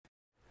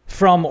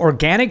From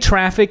organic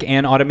traffic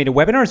and automated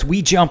webinars,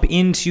 we jump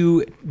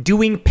into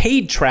doing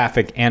paid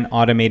traffic and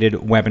automated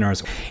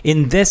webinars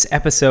in this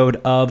episode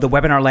of the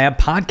Webinar Lab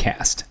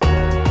podcast.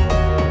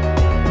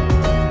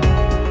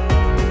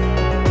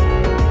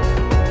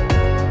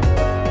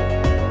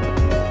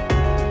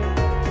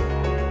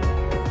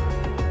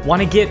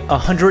 Want to get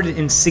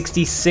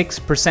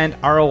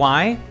 166%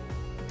 ROI?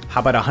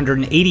 How about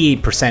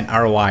 188%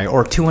 ROI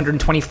or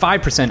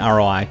 225%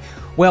 ROI?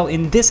 Well,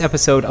 in this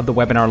episode of the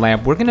Webinar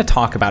Lab, we're going to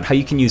talk about how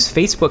you can use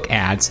Facebook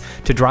ads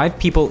to drive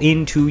people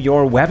into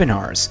your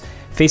webinars.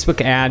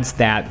 Facebook ads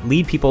that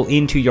lead people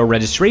into your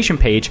registration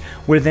page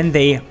where then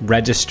they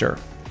register.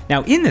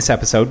 Now, in this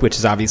episode, which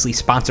is obviously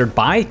sponsored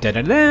by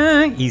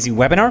Easy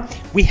Webinar,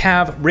 we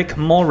have Rick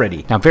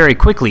Mulready. Now, very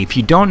quickly, if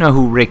you don't know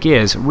who Rick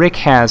is, Rick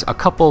has a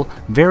couple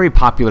very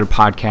popular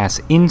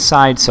podcasts,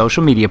 Inside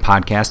Social Media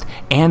Podcast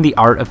and The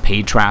Art of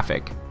Paid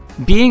Traffic.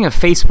 Being a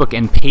Facebook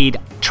and paid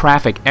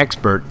traffic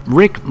expert,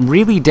 Rick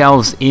really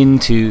delves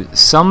into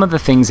some of the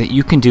things that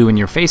you can do in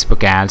your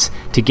Facebook ads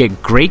to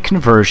get great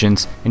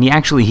conversions, and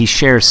he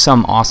shares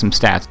some awesome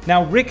stats.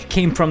 Now, Rick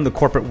came from the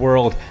corporate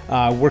world,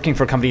 working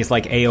for companies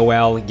like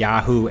AOL,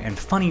 Yahoo, and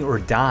Funny or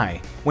Die.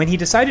 When he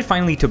decided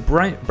finally to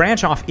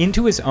branch off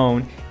into his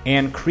own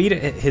and create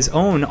his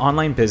own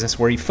online business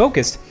where he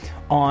focused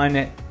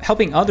on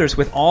helping others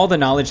with all the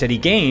knowledge that he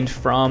gained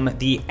from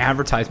the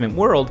advertisement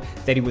world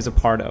that he was a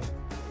part of.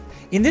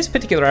 In this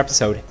particular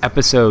episode,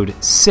 episode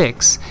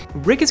 6,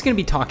 Rick is going to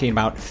be talking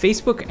about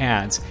Facebook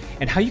ads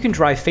and how you can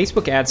drive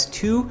Facebook ads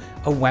to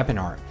a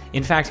webinar.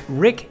 In fact,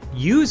 Rick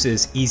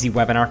uses Easy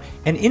Webinar,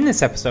 and in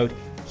this episode,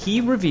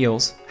 he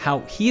reveals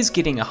how he is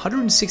getting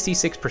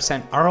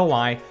 166%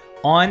 ROI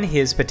on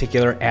his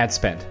particular ad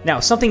spend. Now,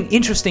 something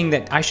interesting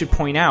that I should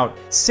point out,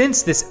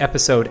 since this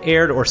episode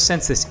aired or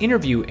since this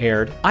interview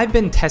aired, I've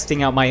been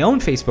testing out my own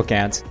Facebook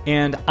ads,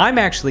 and I'm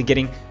actually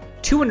getting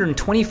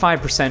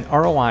 225%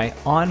 ROI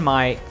on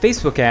my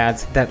Facebook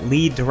ads that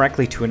lead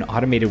directly to an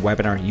automated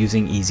webinar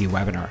using Easy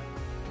Webinar.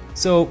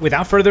 So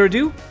without further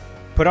ado,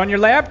 put on your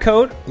lab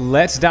coat,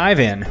 let's dive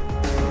in.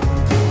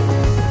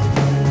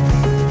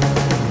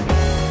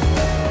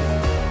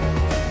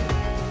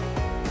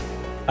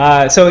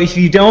 So if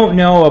you don't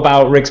know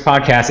about Rick's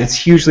podcast, it's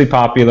hugely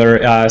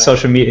popular,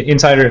 social media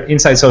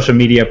inside social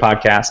media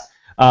podcast.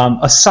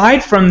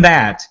 Aside from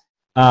that,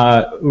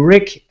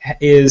 Rick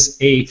is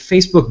a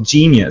Facebook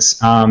genius.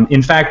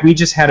 In fact, we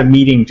just had a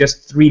meeting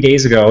just 3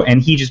 days ago,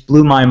 and he just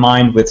blew my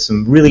mind with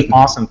some really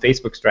awesome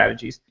Facebook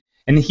strategies.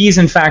 And he's,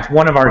 in fact,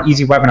 one of our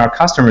Easy Webinar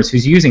customers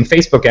who's using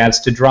Facebook ads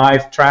to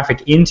drive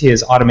traffic into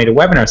his automated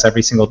webinars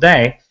every single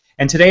day.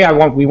 And today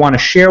we want to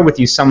share with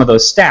you some of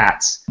those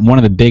stats. One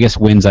of the biggest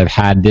wins I've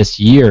had this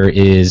year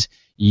is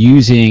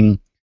using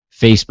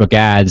Facebook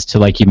ads to,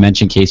 like you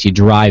mentioned, Casey,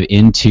 drive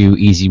into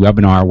Easy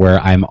Webinar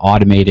where I'm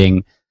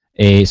automating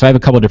so I have a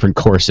couple of different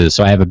courses.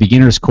 So I have a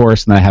beginner's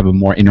course and then I have a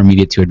more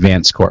intermediate to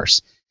advanced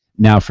course.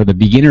 Now for the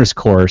beginner's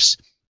course,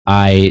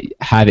 I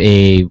have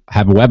a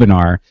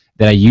webinar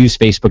that I use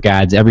Facebook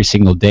ads every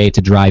single day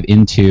to drive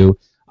into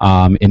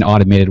an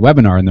automated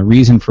webinar. And the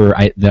reason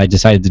that I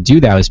decided to do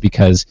that is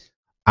because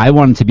I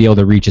wanted to be able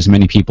to reach as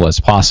many people as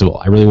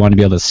possible. I really wanted to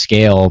be able to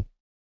scale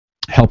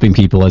helping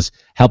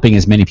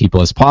as many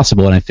people as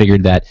possible. And I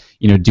figured that,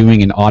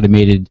 doing an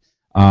automated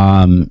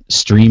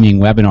streaming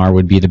webinar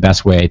would be the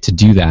best way to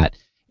do that.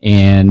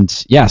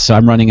 And yeah, so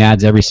I'm running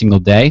ads every single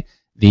day.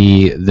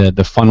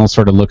 The funnel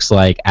sort of looks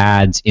like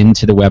ads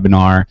into the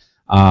webinar.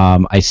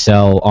 I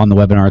sell on the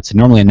webinar. It's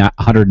normally a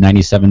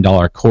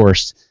 $197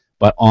 course,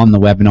 but on the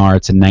webinar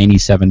it's a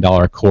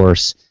 $97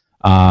 course.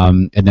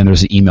 And then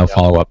there's an email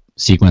follow-up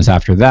sequence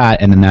after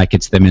that, and then that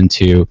gets them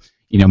into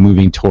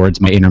moving towards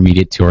my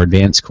intermediate to or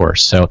advanced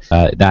course. So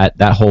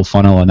that whole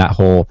funnel and that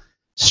whole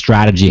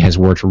strategy has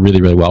worked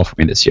really, really well for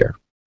me this year.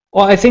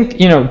 Well, I think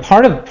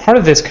part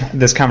of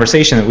this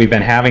conversation that we've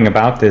been having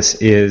about this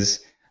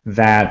is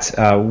that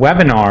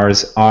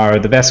webinars are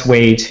the best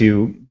way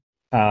to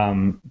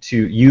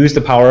use the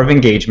power of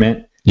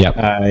engagement. Yep.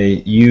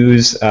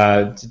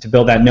 To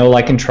build that know,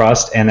 like, and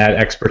trust and that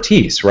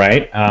expertise,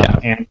 right?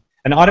 And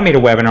an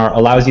automated webinar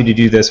allows you to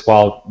do this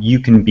while you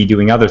can be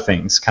doing other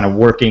things, kind of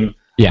working.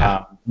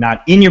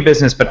 Not in your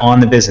business, but on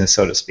the business,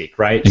 so to speak,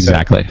 right?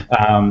 Exactly.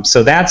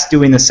 So that's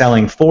doing the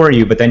selling for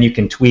you, but then you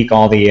can tweak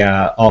all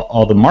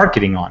the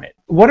marketing on it.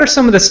 What are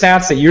some of the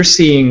stats that you're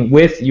seeing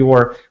with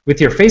your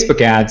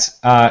Facebook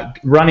ads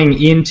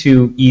running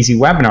into Easy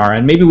Webinar?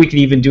 And maybe we could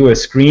even do a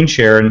screen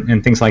share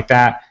and things like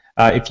that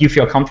if you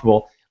feel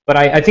comfortable. But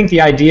I think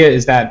the idea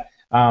is that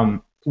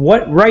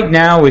what right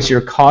now is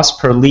your cost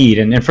per lead?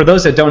 And for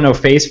those that don't know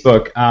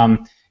Facebook,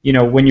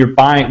 when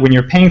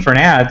you're paying for an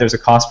ad, there's a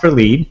cost per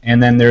lead,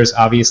 and then there's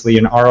obviously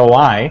an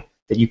ROI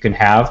that you can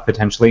have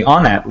potentially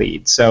on that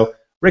lead. So,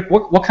 Rick,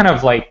 what kind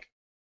of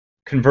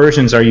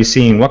conversions are you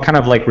seeing? What kind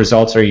of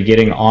results are you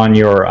getting on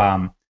your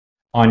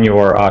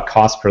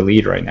cost per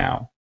lead right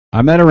now?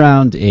 I'm at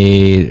around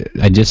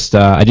I just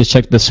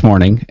checked this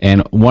morning,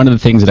 and one of the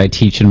things that I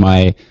teach in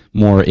my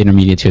more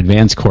intermediate to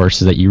advanced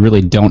course is that you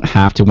really don't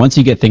have to, once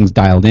you get things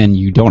dialed in,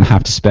 you don't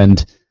have to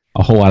spend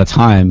a whole lot of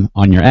time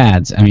on your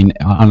ads. I mean,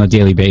 on a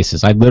daily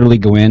basis. I literally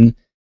go in,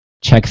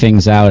 check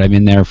things out. I'm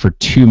in there for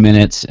 2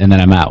 minutes and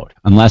then I'm out.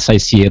 Unless I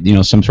see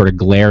some sort of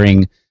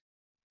glaring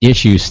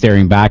issue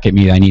staring back at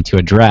me that I need to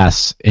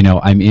address,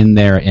 I'm in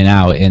there and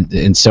out.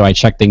 And so I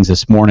checked things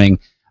this morning.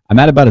 I'm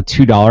at about a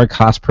 $2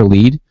 cost per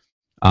lead,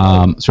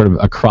 sort of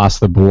across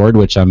the board,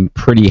 which I'm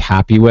pretty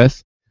happy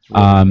with.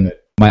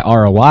 My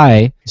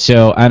ROI,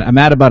 so I'm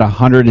at about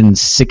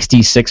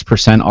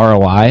 166%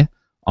 ROI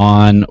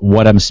on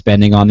what I'm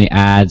spending on the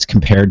ads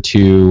compared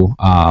to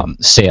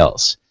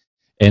sales.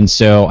 And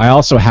so I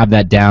also have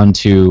that down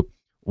to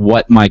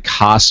what my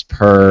cost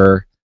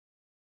per,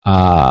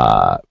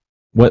 I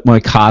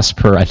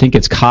think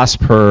it's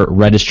cost per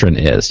registrant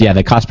is. Yeah,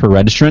 the cost per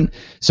registrant.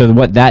 So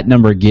what that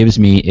number gives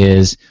me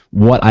is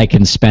what I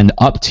can spend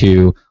up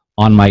to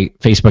on my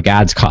Facebook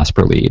ads cost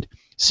per lead.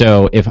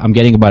 So if I'm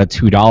getting about a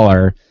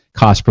 $2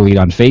 cost per lead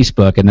on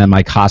Facebook, and then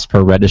my cost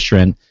per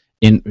registrant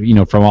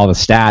from all the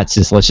stats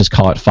is, let's just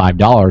call it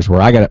 $5,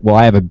 where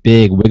I have a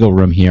big wiggle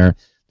room here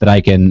that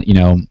I can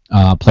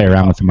play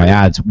around with in my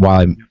ads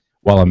while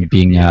I'm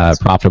being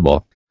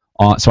profitable.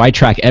 So I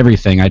track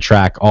everything. I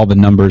track all the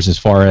numbers as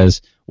far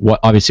as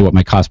what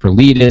my cost per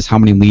lead is, how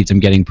many leads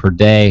I'm getting per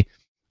day.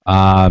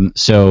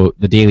 So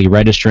the daily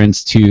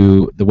registrants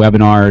to the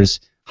webinars,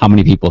 how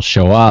many people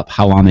show up,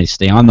 how long they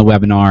stay on the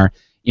webinar,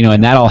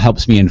 and that all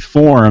helps me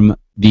inform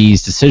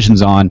these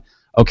decisions on,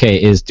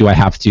 do I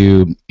have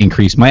to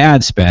increase my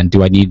ad spend?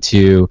 Do I need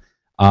to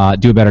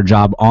do a better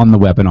job on the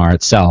webinar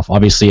itself?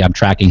 Obviously, I'm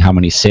tracking how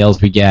many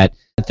sales we get.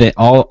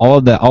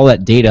 All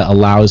that data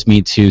allows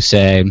me to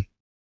say,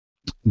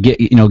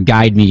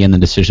 guide me in the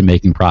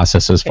decision-making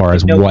process as far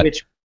as know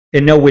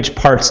which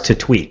parts to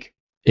tweak.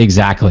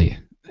 Exactly.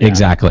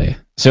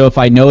 So if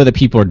I know that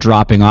people are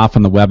dropping off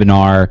on the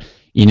webinar,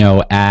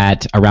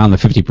 at around the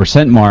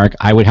 50% mark,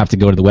 I would have to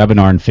go to the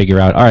webinar and figure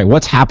out, all right,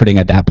 what's happening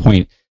at that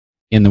point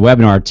in the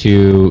webinar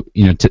to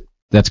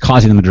that's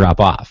causing them to drop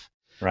off.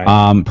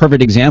 Right.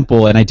 Perfect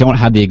example, and I don't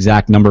have the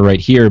exact number right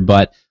here,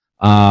 but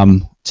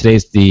so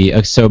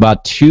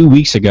about 2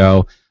 weeks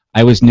ago,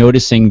 I was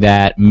noticing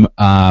that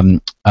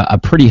a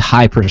pretty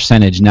high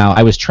percentage. Now,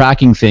 I was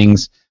tracking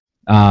things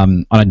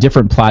on a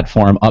different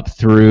platform up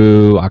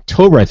through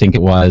October, I think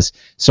it was.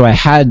 So I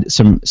had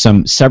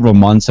several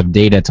months of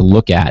data to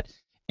look at.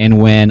 And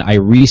when I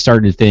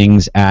restarted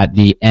things at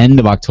the end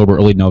of October,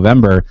 early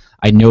November,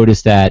 I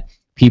noticed that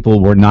people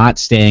were not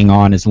staying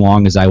on as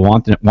long as I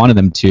wanted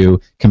them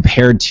to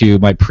compared to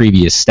my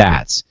previous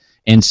stats.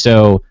 And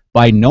so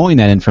by knowing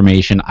that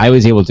information, I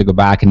was able to go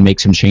back and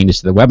make some changes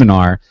to the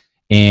webinar.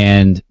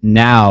 And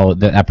now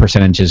that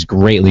percentage has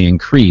greatly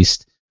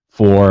increased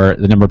for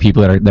the number of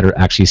people that are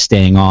actually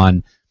staying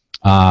on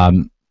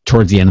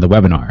towards the end of the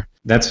webinar.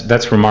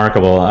 That's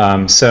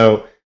remarkable.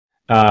 So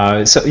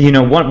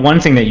one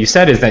thing that you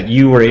said is that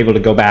you were able to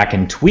go back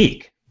and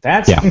tweak.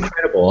 That's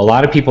incredible. A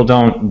lot of people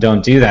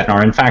don't do that.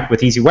 Or in fact,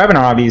 with Easy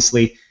Webinar,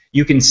 obviously,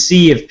 you can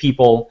see if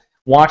people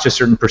watch a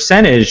certain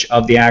percentage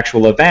of the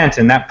actual event,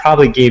 and that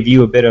probably gave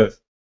you a bit of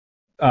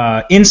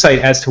insight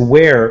as to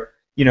where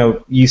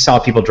you saw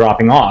people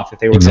dropping off. If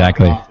they were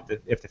dropping off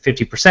at the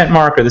 50%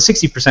 mark or the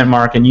 60%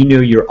 mark, and you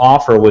knew your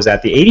offer was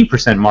at the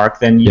 80% mark,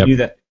 then you knew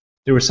that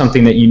there was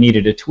something that you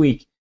needed to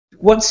tweak.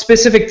 What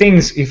specific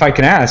things, if I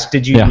can ask,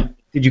 did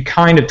you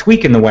kind of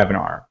tweak in the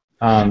webinar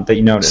that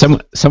you noticed?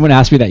 Someone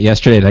asked me that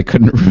yesterday, and I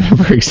couldn't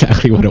remember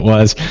exactly what it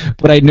was.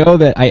 But I know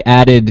that I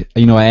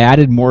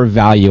added more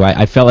value.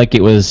 I felt like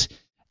it was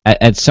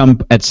at some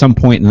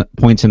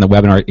points in the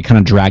webinar, it kind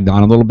of dragged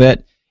on a little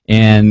bit.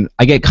 And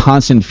I get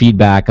constant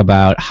feedback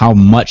about how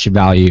much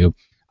value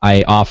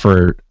I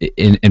offer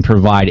and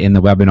provide in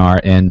the webinar.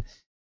 And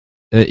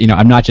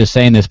I'm not just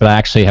saying this, but I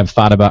actually have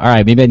thought about, all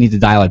right, maybe I need to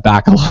dial it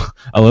back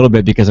a little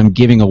bit because I'm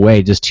giving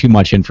away just too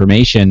much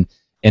information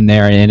in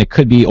there, and it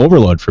could be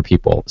overload for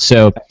people.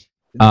 So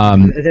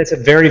that's a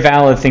very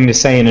valid thing to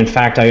say, and in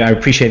fact, I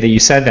appreciate that you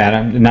said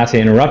that. Not to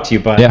interrupt you,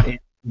 but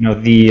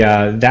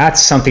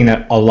that's something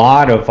that a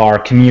lot of our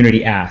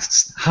community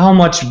asks: how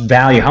much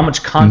value, how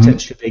much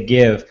content should they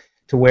give?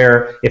 To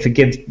where if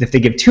they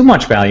give too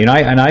much value,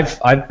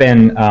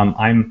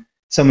 I'm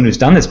someone who's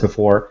done this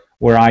before,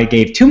 where I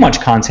gave too much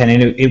content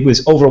and it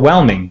was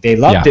overwhelming. They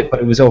loved it,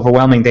 but it was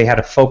overwhelming. They had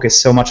to focus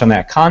so much on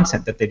that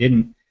content that they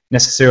didn't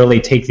necessarily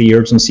take the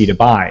urgency to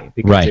buy.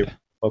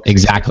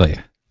 Exactly.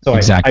 So I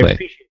appreciate that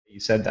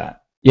you said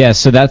that. Yeah,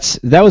 so that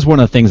was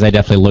one of the things I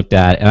definitely looked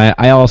at, and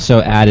I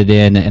also added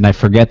in, and I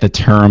forget the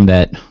term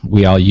that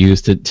we all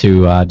use to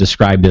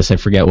describe this. I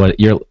forget what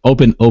your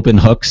open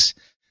hooks,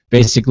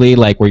 basically,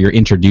 like where you're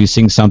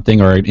introducing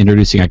something or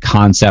introducing a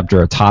concept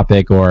or a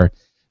topic or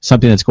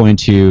something that's going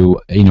to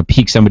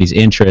pique somebody's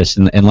interest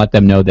and let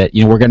them know that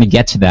we're going to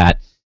get to that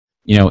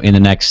in the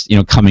next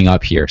coming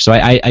up here. So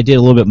I did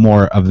a little bit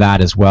more of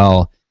that as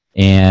well.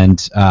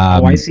 And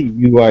I see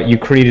you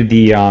created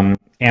the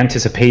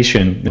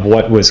anticipation of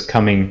what was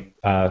coming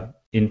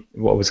in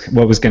what was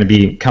going to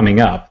be coming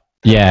up.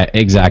 Yeah,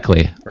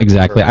 exactly.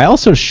 I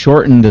also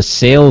shortened the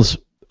sales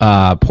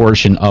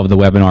portion of the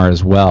webinar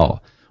as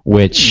well,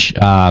 which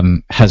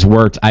has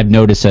worked. I've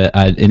noticed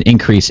an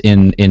increase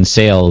in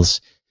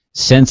sales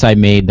since I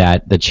made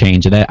the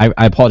change. And I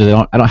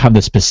apologize, I don't have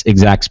the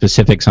exact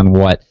specifics on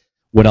what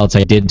else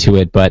I did to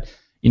it, but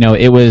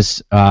it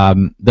was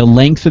the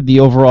length of the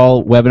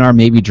overall webinar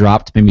maybe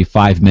dropped maybe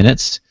 5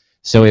 minutes.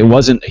 So it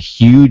wasn't a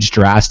huge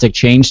drastic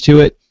change to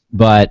it,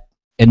 but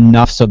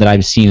enough so that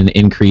I've seen an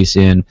increase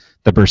in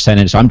the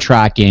percentage. So I'm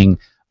tracking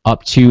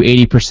up to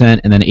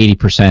 80% and then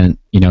 80%,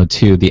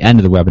 to the end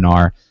of the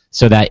webinar.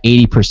 So that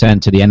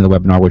 80% to the end of the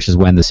webinar, which is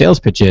when the sales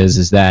pitch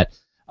is that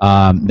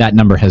that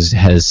number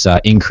has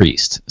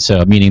increased.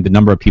 So meaning the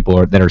number of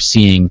people that are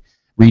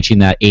reaching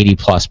that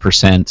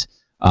 80+%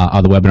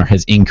 of the webinar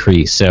has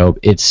increased. So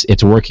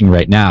it's working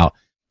right now.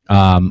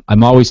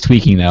 I'm always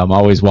tweaking though. I'm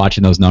always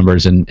watching those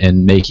numbers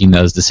and making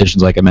those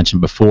decisions, like I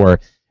mentioned before,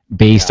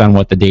 based on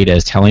what the data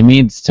is telling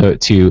me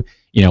to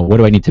what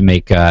do I need to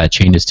make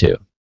changes to.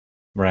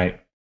 Right.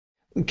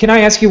 Can I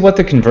ask you what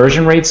the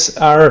conversion rates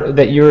are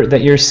that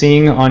you're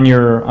seeing on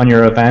your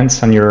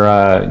events, on your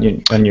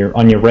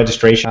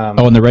registration?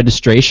 On the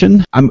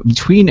registration, I'm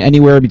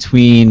anywhere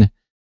between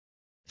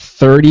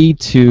 30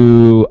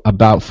 to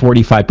about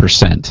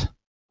 45%.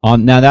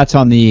 Now that's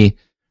on the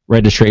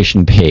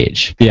registration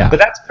page. Yeah. But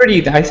that's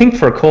pretty, I think,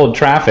 for cold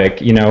traffic,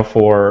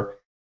 for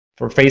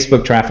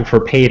Facebook traffic, for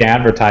paid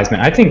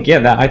advertisement. I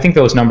think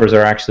those numbers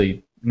are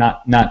actually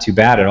not too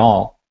bad at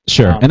all.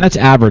 Sure, and that's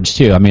average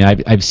too. I mean,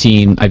 I've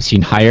seen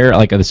higher.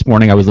 Like this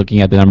morning, I was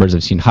looking at the numbers.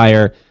 I've seen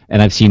higher,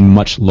 and I've seen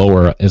much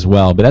lower as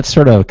well. But that's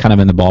sort of kind of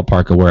in the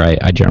ballpark of where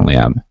I generally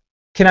am.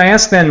 Can I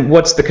ask then,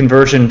 what's the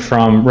conversion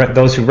from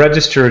those who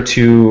register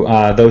to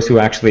those who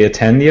actually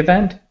attend the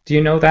event? Do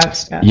you know that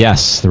stat?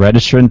 Yes, the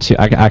registrant to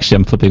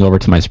I'm flipping over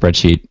to my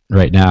spreadsheet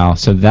right now.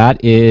 So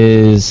that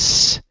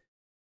is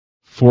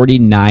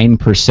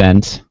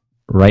 49%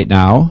 right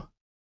now,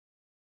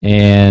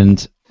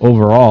 and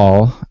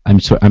overall, I'm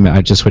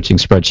just switching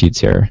spreadsheets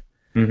here.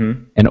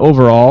 Mm-hmm. And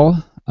overall,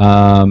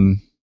 so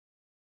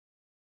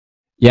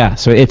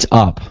it's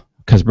up,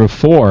 because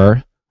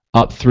before,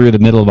 up through the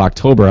middle of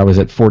October, I was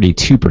at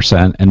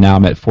 42%, and now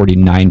I'm at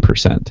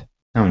 49%.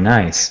 Oh,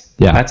 nice.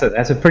 Yeah,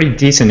 that's a pretty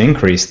decent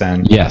increase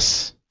then.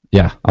 Yes.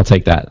 Yeah, I'll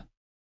take that.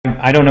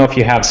 I don't know if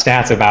you have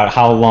stats about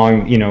how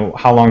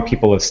long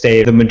people have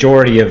stayed. The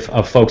majority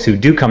of folks who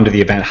do come to the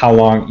event, how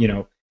long,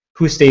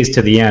 who stays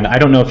to the end. I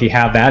don't know if you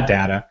have that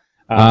data.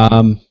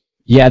 The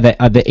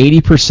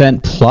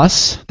 80%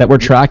 plus that we're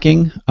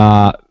tracking,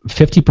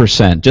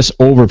 50%, just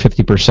over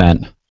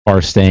 50%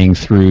 are staying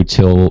through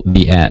till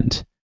the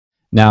end.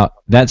 Now,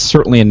 that's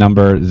certainly a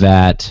number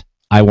that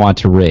I want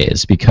to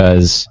raise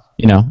because,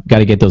 got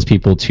to get those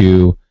people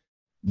to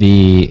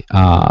the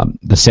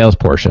sales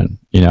portion,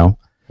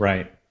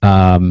 Right.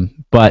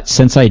 But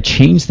since I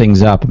changed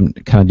things up, I'm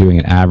kind of doing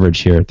an average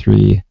here,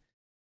 3,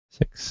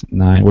 6,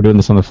 9. We're doing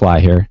this on the fly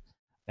here.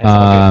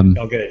 That's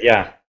all good.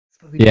 Yeah.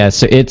 Yeah,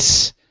 so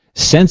it's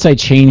since I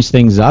changed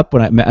things up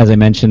as I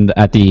mentioned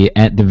at the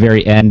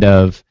very end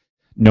of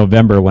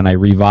November when I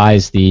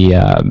revised the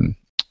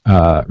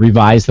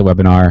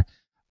webinar,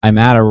 I'm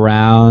at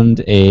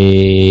around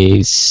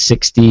a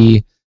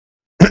 60,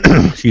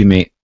 excuse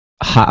me,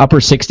 upper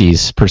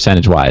 60s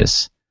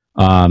percentage-wise,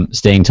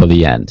 staying till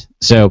the end.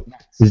 So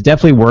there's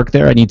definitely work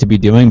there I need to be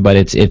doing, but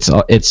it's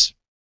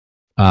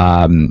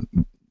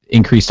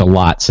increased a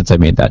lot since I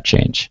made that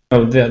change.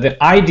 So the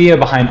idea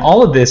behind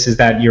all of this is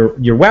that your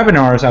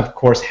webinars, of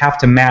course, have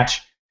to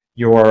match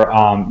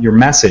your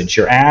message.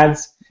 Your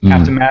ads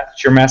have to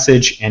match your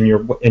message, and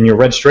your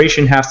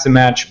registration has to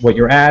match what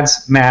your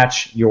ads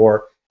match.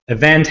 Your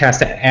event has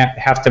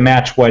to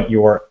match what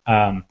your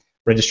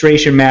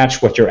registration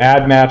match, what your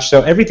ad match.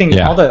 So everything,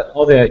 all the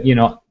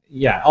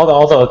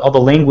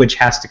language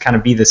has to kind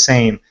of be the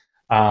same.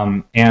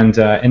 And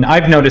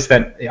I've noticed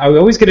that I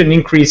always get an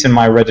increase in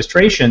my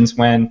registrations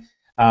when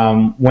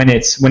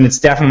it's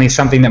definitely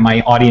something that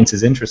my audience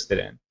is interested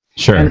in.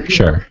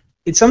 Sure.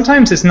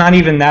 Sometimes it's not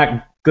even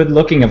that good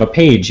looking of a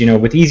page.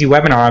 With Easy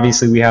Webinar,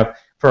 obviously we have,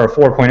 for our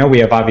 4.0, we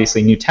have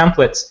obviously new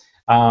templates,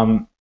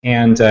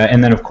 and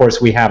then of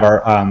course we have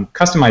our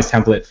customized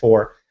template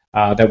for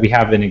that we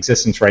have in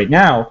existence right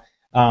now.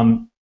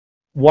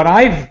 What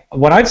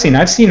I've seen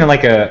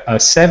like a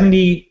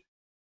 70.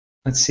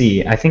 Let's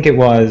see, I think it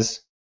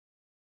was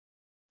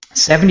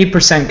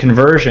 70%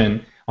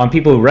 conversion on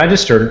people who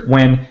registered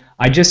when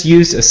I just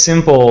used a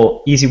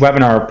simple Easy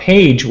Webinar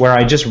page where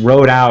I just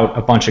wrote out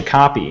a bunch of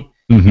copy.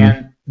 Mm-hmm.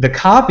 And the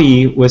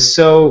copy was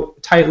so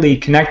tightly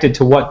connected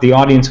to what the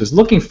audience was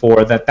looking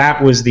for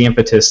that was the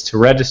impetus to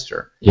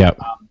register. Yep.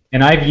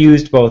 And I've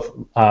used both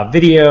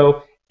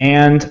video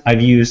and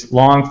I've used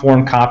long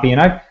form copy,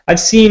 and I've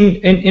seen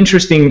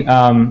interesting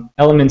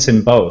elements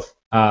in both.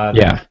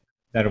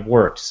 That have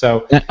worked.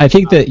 So I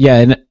think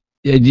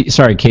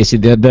sorry, Casey,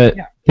 the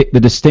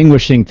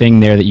distinguishing thing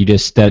there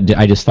that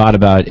I just thought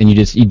about, and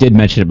you did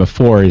mention it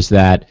before, is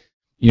that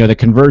the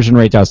conversion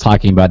rate I was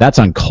talking about, that's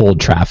on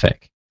cold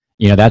traffic.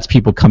 That's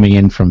people coming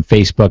in from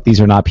Facebook. These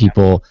are not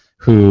people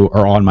who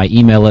are on my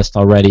email list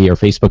already or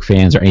Facebook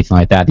fans or anything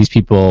like that. These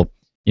people,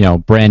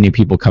 brand new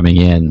people coming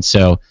in.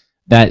 So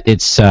that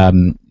it's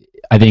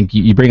I think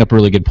you bring up a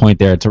really good point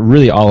there. It's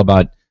really all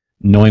about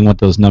knowing what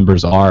those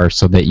numbers are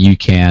so that you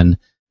can,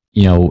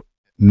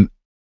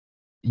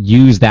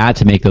 use that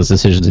to make those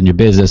decisions in your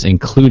business,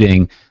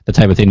 including the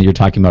type of thing that you're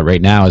talking about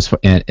right now,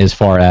 as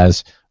far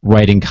as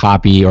writing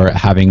copy or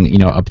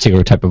having a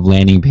particular type of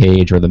landing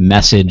page or the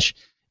message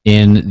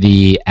in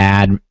the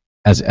ad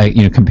as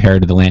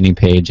compared to the landing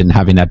page, and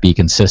having that be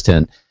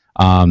consistent.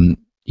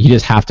 You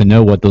just have to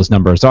know what those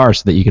numbers are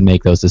so that you can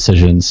make those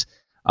decisions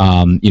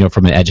from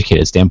an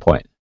educated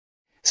standpoint.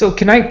 So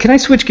can I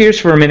switch gears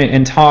for a minute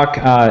and talk?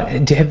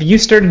 Have you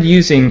started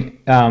using?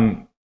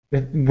 Are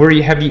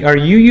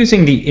you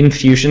using the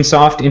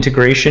Infusionsoft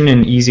integration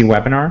in Easy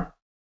Webinar?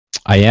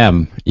 I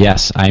am.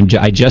 Yes, I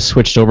just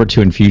switched over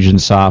to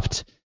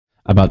Infusionsoft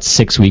about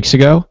 6 weeks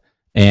ago,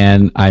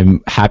 and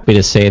I'm happy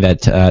to say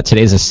that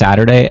today's a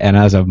Saturday, and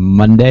as of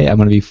Monday, I'm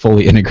going to be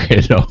fully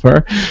integrated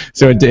over.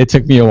 So it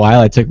took me a while.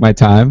 I took my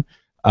time.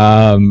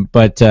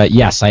 But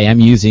yes, I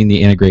am using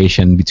the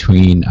integration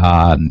between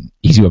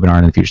Easy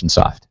Webinar and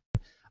Infusionsoft.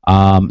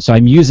 So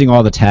I'm using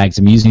all the tags.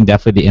 I'm using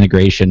definitely the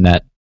integration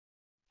that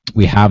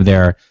we have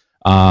there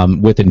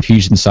with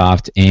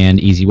Infusionsoft and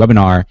Easy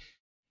Webinar.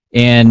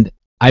 And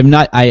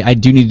I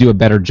do need to do a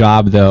better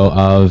job though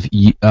of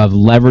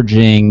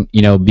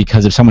leveraging,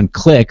 because if someone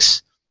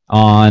clicks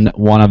on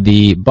one of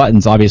the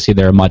buttons, obviously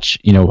they're a much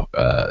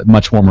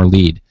warmer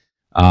lead.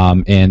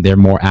 And they're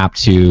more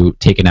apt to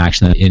take an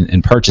action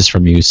and purchase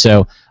from you.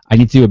 So I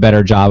need to do a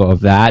better job of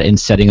that in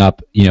setting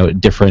up, a little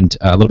bit different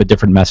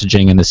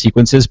messaging in the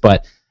sequences.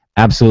 But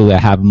absolutely, I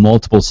have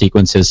multiple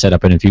sequences set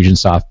up in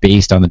Infusionsoft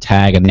based on the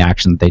tag and the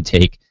action that they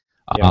take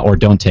or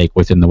don't take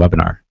within the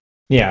webinar.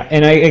 Yeah,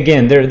 and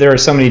again, there are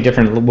so many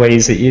different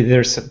ways that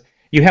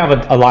you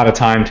have a lot of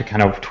time to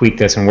kind of tweak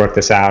this and work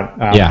this out.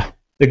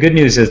 The good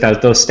news is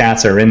that those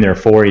stats are in there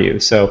for you.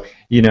 So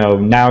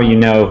now you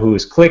know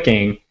who's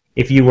clicking.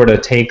 If you were to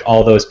take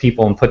all those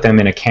people and put them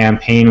in a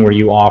campaign where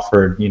you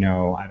offered, a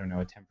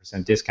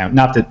 10% discount,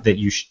 not that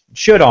you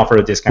should offer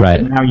a discount,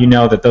 right. But now you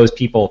know that those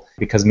people,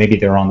 because maybe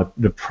they're on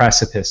the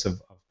precipice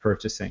of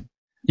purchasing.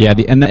 Yeah,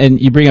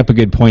 and you bring up a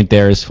good point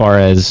there as far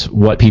as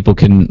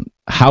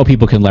how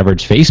people can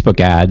leverage Facebook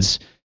ads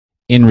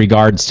in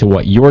regards to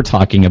what you're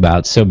talking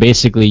about. So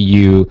basically,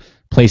 you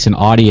place an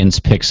audience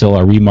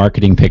pixel, a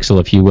remarketing pixel,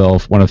 if you will,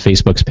 one of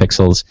Facebook's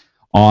pixels,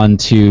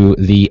 onto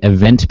the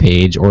event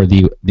page or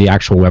the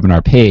actual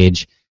webinar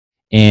page,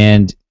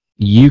 and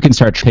you can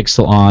start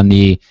pixel on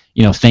the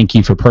thank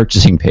you for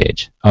purchasing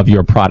page of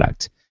your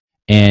product,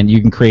 and you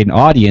can create an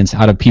audience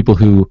out of people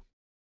who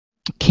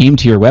came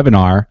to your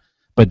webinar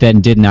but then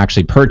didn't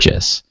actually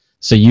purchase.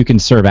 So you can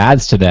serve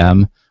ads to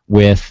them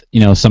with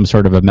some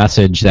sort of a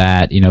message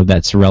that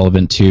that's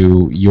relevant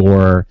to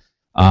your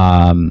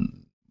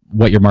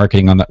what you're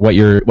marketing on what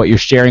you're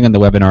sharing on the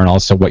webinar, and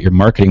also what you're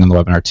marketing on the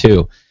webinar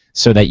too,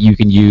 so that you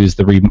can use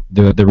the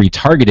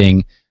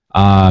retargeting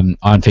on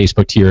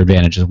Facebook to your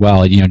advantage as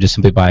well. Just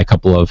simply by a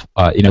couple of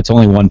it's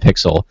only one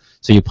pixel,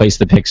 so you place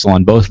the pixel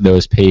on both of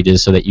those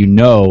pages so that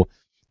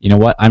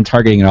what, I'm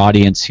targeting an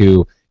audience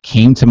who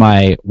came to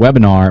my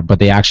webinar but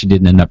they actually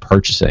didn't end up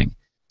purchasing.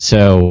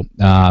 So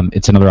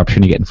it's another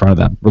opportunity to get in front of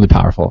them. Really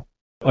powerful.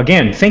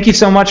 Again, thank you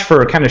so much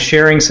for kind of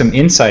sharing some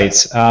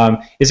insights.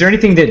 Is there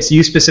anything that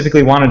you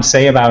specifically wanted to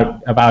say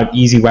about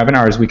Easy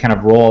Webinar as we kind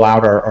of roll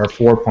out our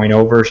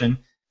 4.0 version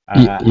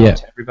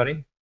to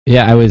everybody?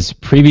 Yeah, I was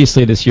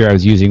previously this year I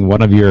was using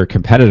one of your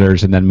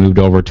competitors and then moved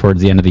over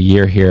towards the end of the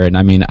year here, and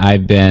I mean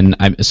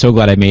I'm so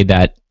glad I made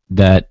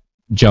that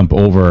jump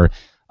over.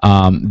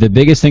 The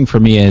biggest thing for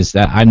me is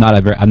that I'm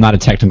not a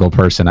technical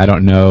person. I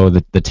don't know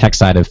the tech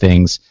side of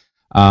things.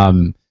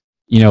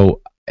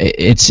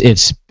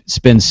 It's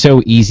been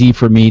so easy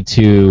for me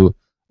to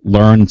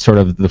learn sort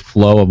of the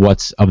flow of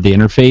the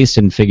interface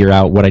and figure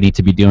out what I need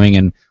to be doing.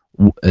 And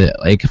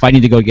like if I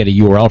need to go get a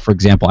URL, for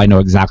example, I know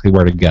exactly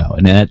where to go.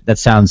 And that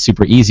sounds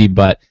super easy,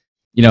 but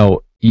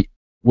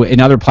in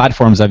other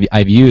platforms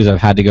I've used,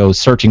 I've had to go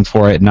searching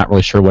for it and not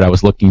really sure what I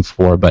was looking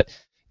for. But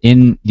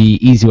in the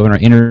Easy Webinar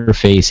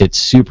interface, it's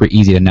super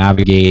easy to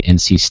navigate and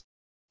see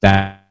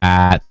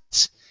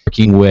stats.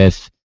 Working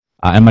with,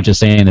 I'm not just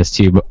saying this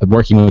to you, but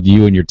working with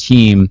you and your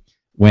team.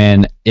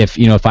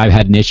 If I've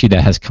had an issue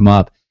that has come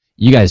up,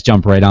 you guys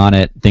jump right on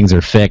it. Things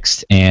are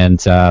fixed, and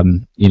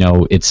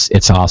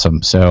it's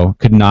awesome. So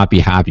could not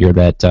be happier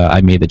that I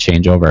made the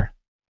change over.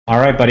 All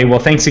right, buddy. Well,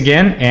 thanks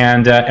again,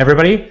 and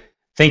everybody,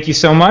 thank you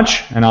so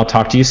much, and I'll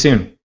talk to you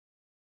soon.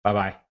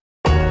 Bye-bye.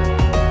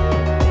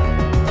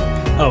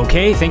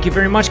 Okay, thank you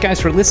very much, guys,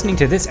 for listening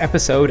to this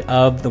episode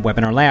of the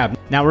Webinar Lab.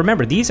 Now,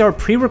 remember, these are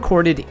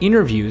pre-recorded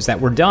interviews that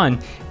were done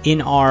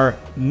in our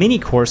mini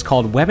course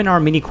called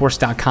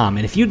webinarminicourse.com.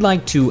 And if you'd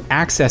like to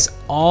access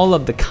all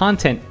of the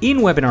content in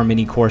Webinar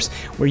Mini Course,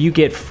 where you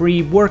get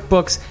free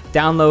workbooks,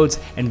 downloads,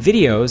 and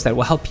videos that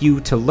will help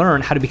you to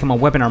learn how to become a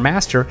webinar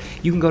master,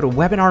 you can go to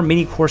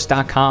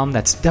webinarminicourse.com.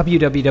 That's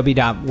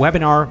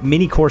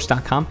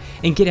www.webinarminicourse.com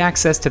and get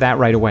access to that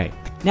right away.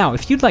 Now,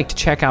 if you'd like to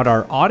check out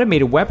our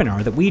automated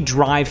webinar that we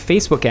drive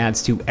Facebook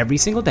ads to every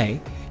single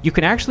day, you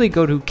can actually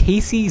go to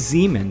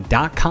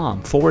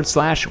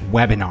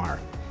caseyzeman.com/webinar.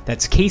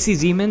 That's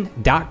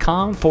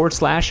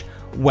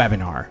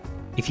caseyzeman.com/webinar.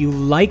 If you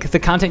like the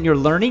content you're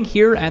learning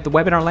here at the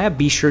Webinar Lab,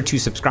 be sure to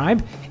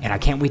subscribe, and I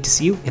can't wait to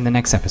see you in the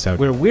next episode,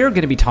 where we're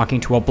going to be talking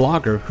to a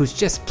blogger who's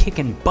just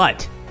kicking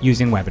butt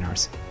using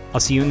webinars. I'll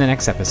see you in the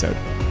next episode.